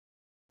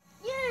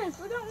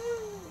We don't want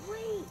to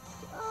wait.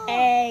 Oh.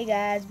 Hey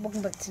guys,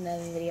 welcome back to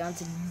another video. And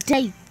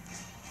today,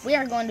 we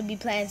are going to be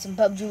playing some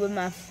PUBG with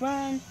my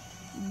friend,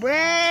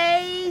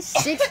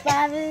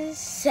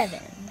 Bray657.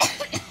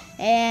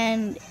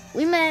 And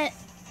we met,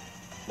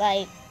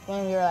 like,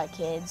 when we were, like,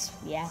 kids.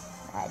 Yeah,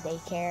 at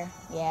daycare.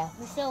 Yeah.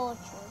 We're still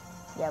children.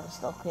 Yeah, we're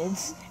still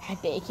kids. At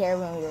daycare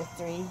when we were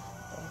 3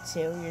 or 2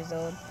 years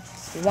old.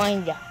 We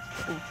wanted to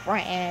be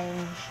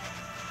friends.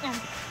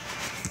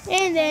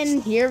 And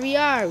then here we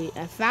are.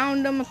 I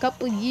found him a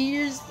couple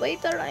years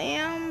later.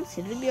 Here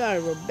we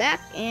are. We're back,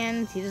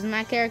 and here's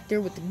my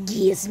character with the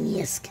gas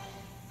mask.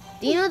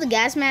 Do you know the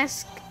gas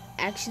mask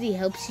actually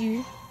helps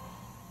you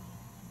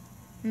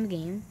in the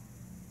game?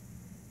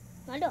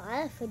 I don't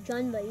have a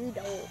gun, but you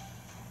don't.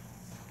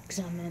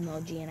 Because I'm an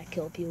MLG and I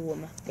kill people with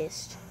my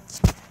fist.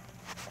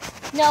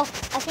 No,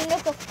 I can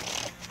make a.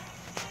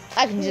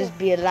 I can just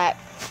be a lot.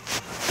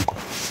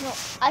 No,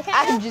 I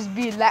can just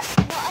be a lot.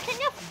 No, I can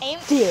just aim.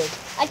 Dude.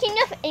 I can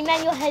just aim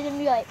at your head and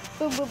be like,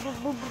 boom, boom, boom,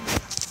 boom, boom.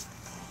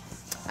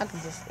 I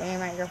can just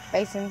aim at your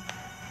face and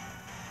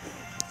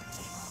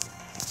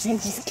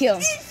just kill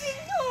him.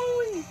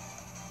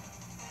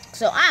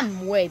 So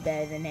I'm way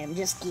better than him.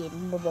 Just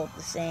kidding. We're both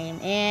the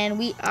same. And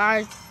we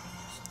are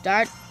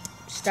start.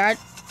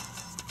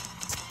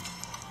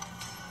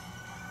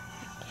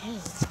 Okay,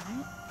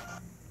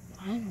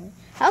 finally.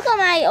 How come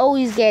I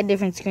always get a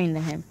different screen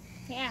than him?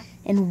 Yeah.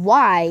 And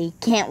why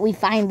can't we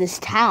find this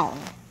town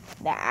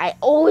that I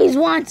always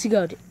want to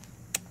go to?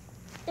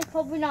 It's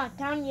probably not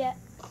down yet.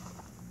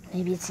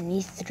 Maybe it's an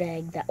Easter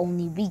egg that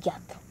only we got.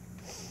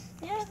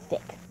 Yeah.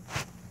 Thick.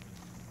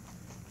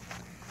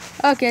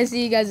 Okay,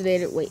 see you guys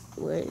later. Wait.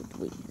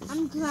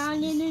 I'm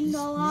drowning in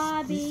the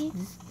lobby.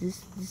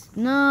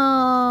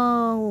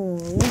 No,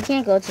 we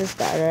can't go to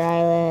Starter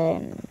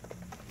Island.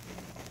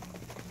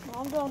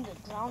 I'm going to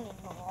drown in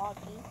the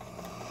lobby.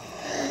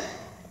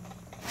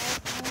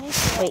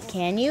 Wait,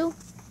 can you?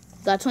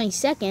 Got 20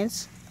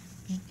 seconds.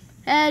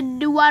 Head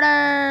to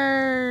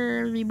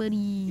water,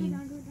 everybody.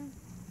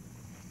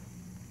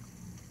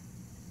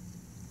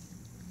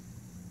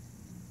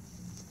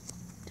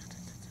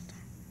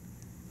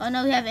 Oh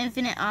no, we have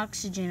infinite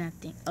oxygen, I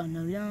think. Oh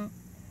no, we don't.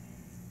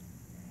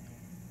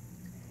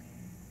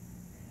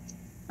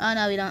 Oh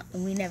no, we don't.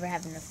 We never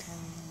have enough time.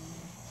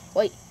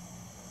 Wait.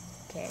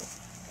 Okay.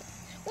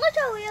 What's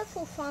our real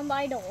for fun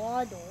by the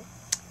water?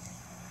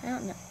 I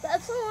don't know.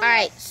 That's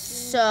Alright,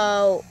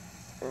 so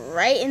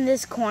right in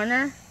this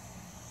corner,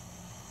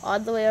 all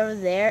the way over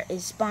there,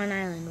 is Spawn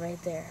Island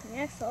right there.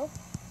 Yeah, so.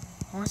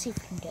 I want to see if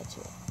we can get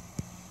to it.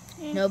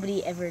 Yeah.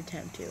 Nobody ever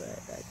attempted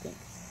it, I think.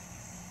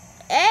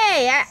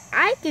 Hey,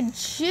 I could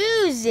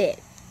choose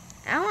it.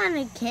 I want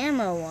a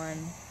camo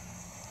one.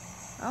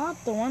 I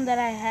want the one that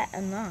I had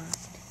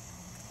unlocked.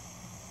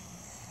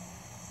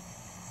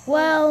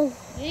 Well,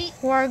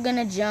 we're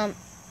gonna jump.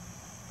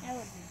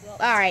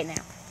 Alright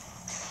now.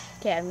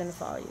 Okay, I'm gonna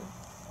follow you.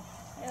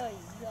 There you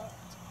go.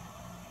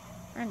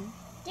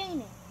 Dang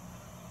it.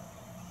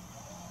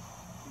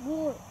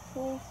 Good.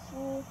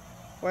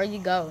 Where are you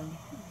going?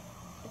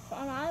 The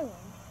Fun Island.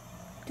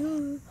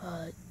 Dude.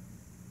 My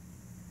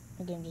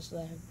game just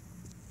lagged.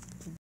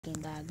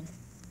 Game lagging.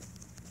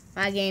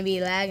 My game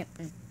be lagging.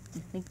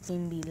 My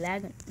game be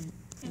lagging.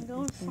 I'm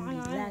going to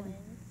Fun Island.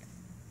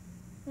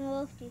 I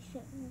love this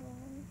shit.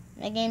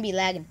 My game be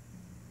lagging.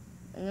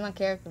 Is my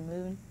character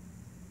moving?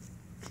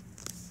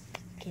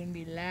 Game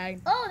be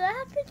lagging. Oh, that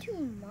happened to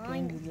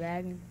mine. Game be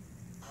lagging.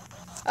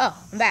 Oh,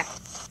 I'm back.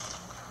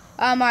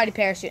 I'm already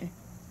parachuting.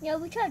 Yeah,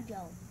 we tried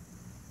Joe.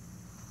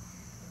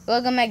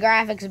 Look at my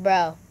graphics,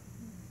 bro.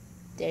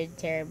 They're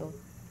terrible.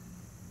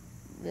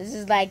 This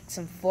is like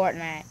some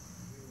Fortnite.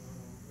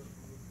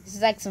 This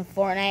is like some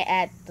Fortnite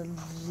at the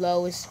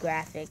lowest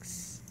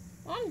graphics.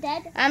 I'm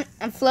dead.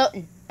 I'm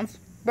floating.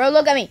 Bro,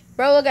 look at me.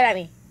 Bro, look at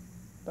me.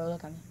 Bro,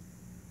 look at me.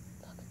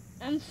 Look.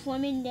 I'm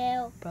swimming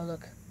there. Bro,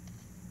 look.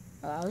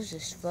 Oh, I was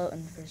just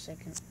floating for a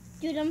second.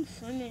 Dude, I'm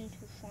swimming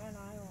to Fun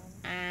Island.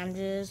 I'm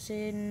just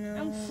sitting over.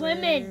 I'm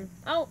swimming.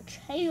 Oh,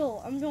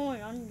 tail. I'm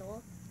going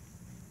under.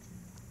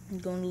 I'm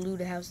going to loot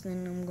a house,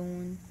 then I'm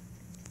going.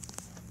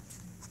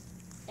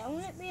 That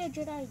wouldn't be a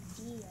good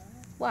idea.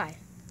 Why?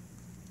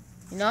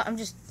 You know what? I'm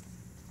just.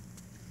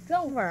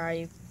 Go. Where are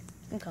you?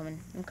 I'm coming.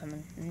 I'm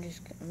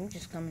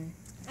just coming.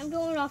 I'm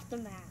going off the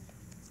map.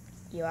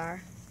 You are?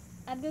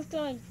 I'm just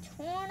going to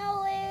turn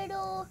a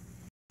little.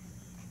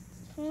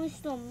 Turn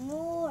some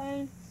more,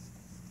 and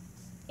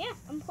yeah,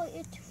 I'm putting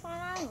it to Fun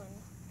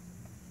Island.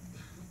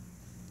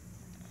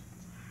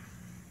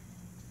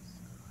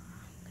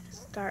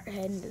 Start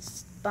heading to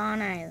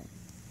Spawn Island.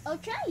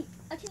 Okay,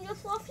 I can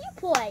just let you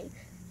play.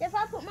 If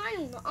I put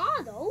mine on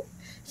auto,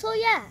 so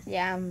yeah.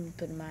 Yeah, I'm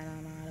putting mine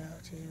on auto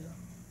to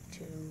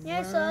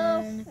yeah,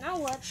 so now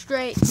what?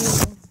 Straight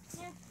to.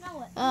 Yeah, now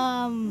what?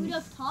 We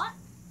just taught?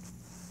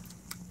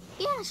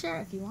 Yeah, sure,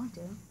 if you want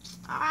to.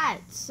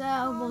 Alright,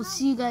 so we'll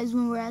see you guys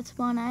when we're at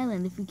Spawn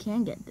Island if we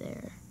can get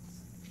there.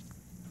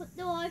 Put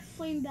the live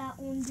flame back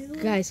on, dude.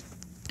 Guys,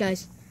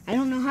 I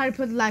don't know how to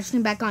put the live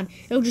stream back on.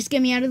 It'll just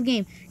get me out of the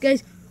game.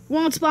 Guys,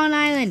 we're on Spawn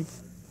Island.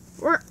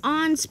 We're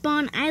on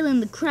Spawn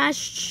Island, the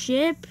crashed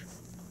ship.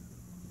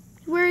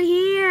 We're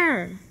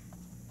here.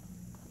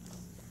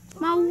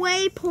 My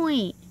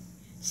waypoint.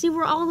 See,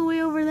 we're all the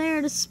way over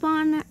there to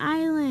Spawn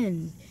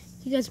Island.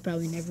 You guys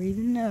probably never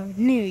even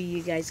knew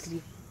you guys could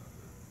be.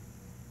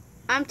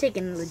 I'm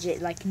taking legit,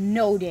 like,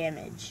 no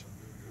damage.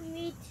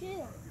 Me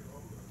too.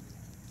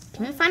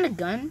 Can we find a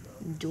gun?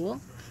 Duel?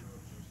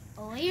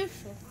 Oh, you're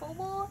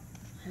football?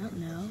 I don't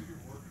know.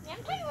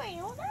 I'm telling you right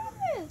now, that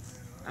is.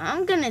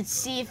 I'm gonna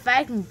see if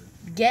I can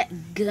get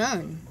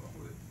gun.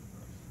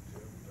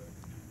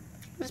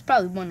 There's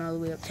probably one all the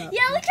way up top.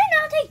 Yeah, we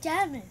cannot take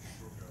damage.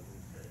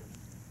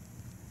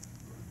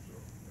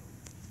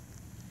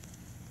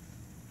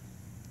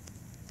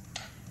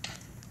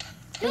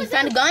 Can you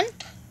find a gun?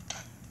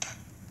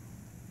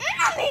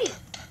 Enemy!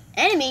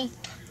 Enemy?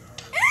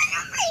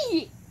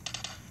 Enemy!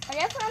 I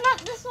guess I'm not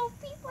the sole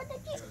people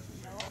that get.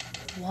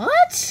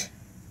 What?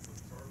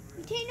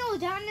 We take no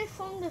damage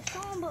from the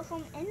storm, but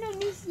from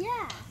enemies,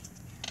 yeah.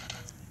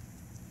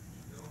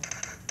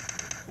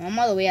 I'm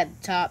all the way at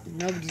the top.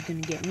 Nobody's gonna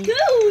get me.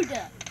 Dude!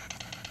 Bruh.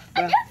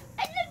 I guess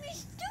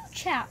enemies do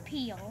chap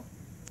here.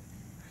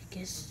 I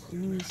guess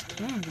enemies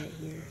can get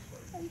here.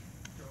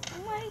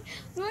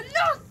 We're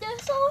not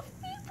the sole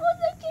people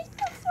that get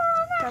the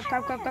farm.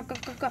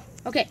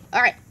 Okay,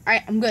 alright,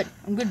 I'm good,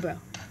 bro.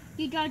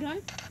 You got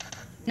one?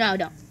 No, I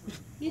don't.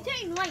 You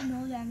take like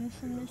no damage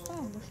from the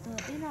storm, but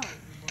still, you know.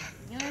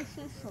 You're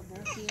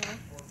accessible here.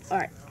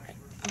 Alright.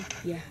 Oh,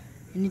 yeah.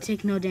 And you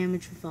take no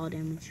damage from fall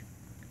damage.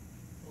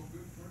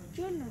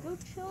 Jonah, don't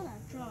show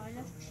that draw. I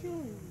left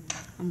chewing.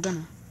 I'm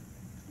gonna.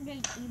 I'm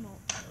getting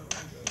emote.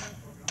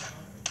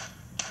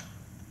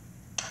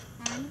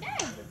 I'm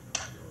dead.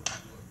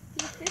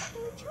 You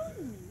officially chewed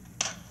me.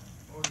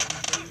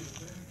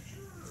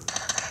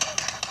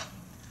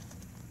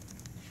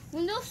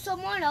 When there's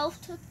someone else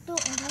took the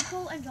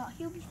Uno and got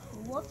here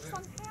before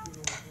somehow.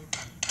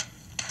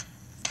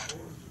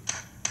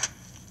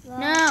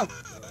 No!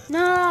 No!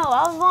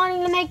 I was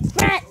wanting to make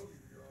friends!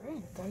 We're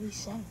in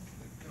 37.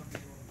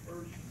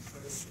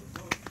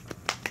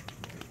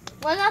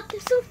 Why not the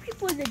sole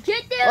people that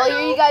get there? Well,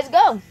 here you guys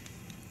go.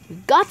 We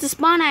got to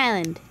Spawn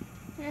Island.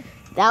 Yeah.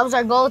 That was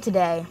our goal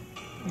today.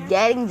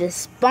 Getting to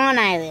Spawn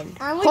Island.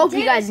 And we Hope did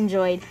you guys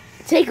enjoyed.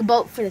 Take a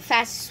boat for the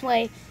fastest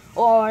way.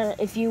 Or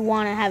if you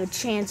want to have a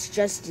chance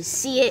just to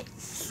see it,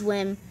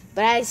 swim.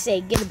 But I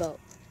say get a boat.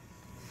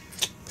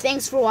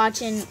 Thanks for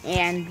watching.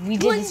 And we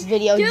did this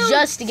video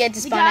just to get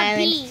to Spawn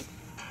Island. B.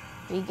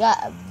 We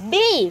got a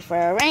B for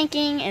a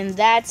ranking. And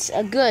that's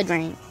a good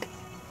rank.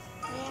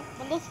 Yeah,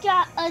 but let's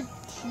get a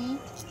T.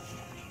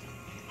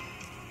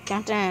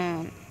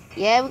 Countdown.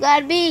 Yeah, we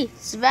got a B.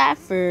 Survived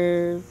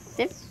for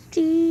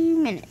 50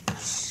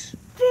 minutes.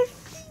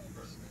 50.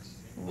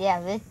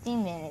 Yeah,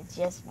 15 minutes.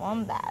 Just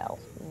one battle.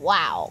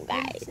 Wow,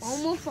 guys.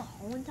 Almost a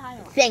whole entire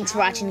Thanks for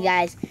watching,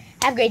 guys.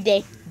 Have a great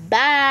day.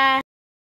 Bye.